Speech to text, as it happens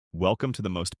Welcome to the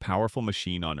most powerful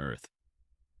machine on Earth,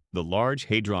 the Large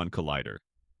Hadron Collider.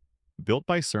 Built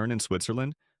by CERN in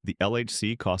Switzerland, the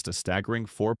LHC cost a staggering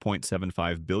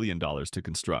 $4.75 billion to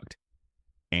construct,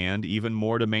 and even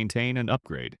more to maintain and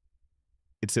upgrade.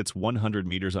 It sits 100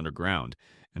 meters underground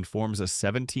and forms a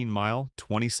 17-mile,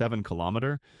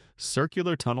 27-kilometer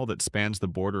circular tunnel that spans the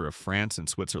border of France and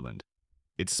Switzerland.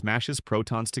 It smashes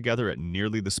protons together at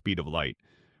nearly the speed of light,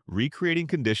 recreating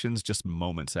conditions just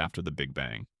moments after the Big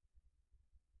Bang.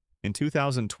 In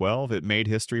 2012, it made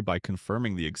history by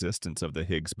confirming the existence of the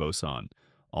Higgs boson,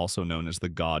 also known as the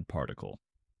God particle.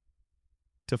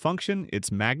 To function,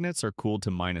 its magnets are cooled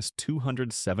to minus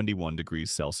 271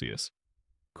 degrees Celsius,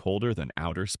 colder than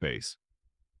outer space.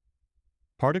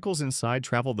 Particles inside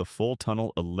travel the full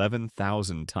tunnel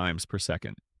 11,000 times per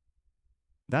second.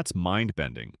 That's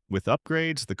mind-bending. With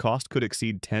upgrades, the cost could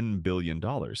exceed $10 billion,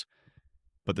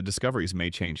 but the discoveries may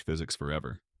change physics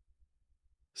forever.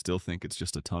 Still think it's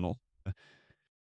just a tunnel?